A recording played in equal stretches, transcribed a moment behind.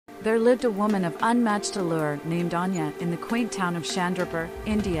there lived a woman of unmatched allure named Anya in the quaint town of Chandrapur,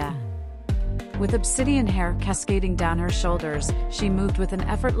 India. With obsidian hair cascading down her shoulders, she moved with an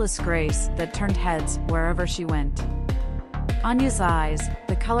effortless grace that turned heads wherever she went. Anya's eyes,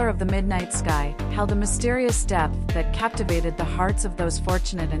 the color of the midnight sky, held a mysterious depth that captivated the hearts of those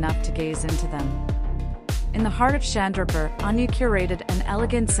fortunate enough to gaze into them. In the heart of Chandrapur, Anya curated an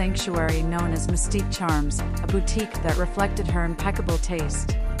elegant sanctuary known as Mystique Charms, a boutique that reflected her impeccable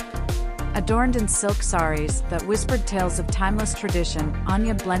taste. Adorned in silk saris that whispered tales of timeless tradition,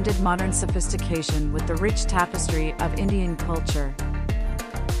 Anya blended modern sophistication with the rich tapestry of Indian culture.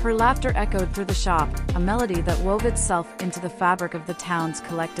 Her laughter echoed through the shop, a melody that wove itself into the fabric of the town's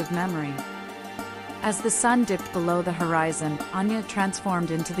collective memory. As the sun dipped below the horizon, Anya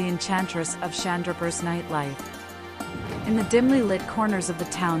transformed into the enchantress of Chandrapur's nightlife. In the dimly lit corners of the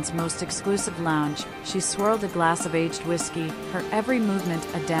town's most exclusive lounge, she swirled a glass of aged whiskey, her every movement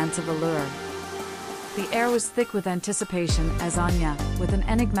a dance of allure. The air was thick with anticipation as Anya, with an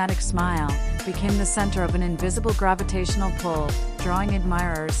enigmatic smile, became the center of an invisible gravitational pull, drawing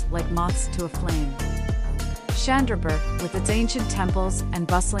admirers like moths to a flame. Chandrapur, with its ancient temples and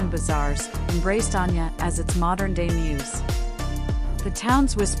bustling bazaars, embraced Anya as its modern-day muse. The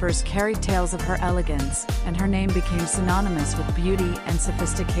town's whispers carried tales of her elegance, and her name became synonymous with beauty and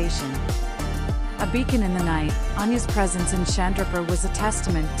sophistication. A beacon in the night, Anya's presence in Chandrapur was a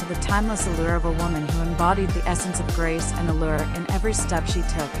testament to the timeless allure of a woman who embodied the essence of grace and allure in every step she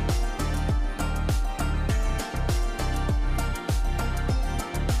took.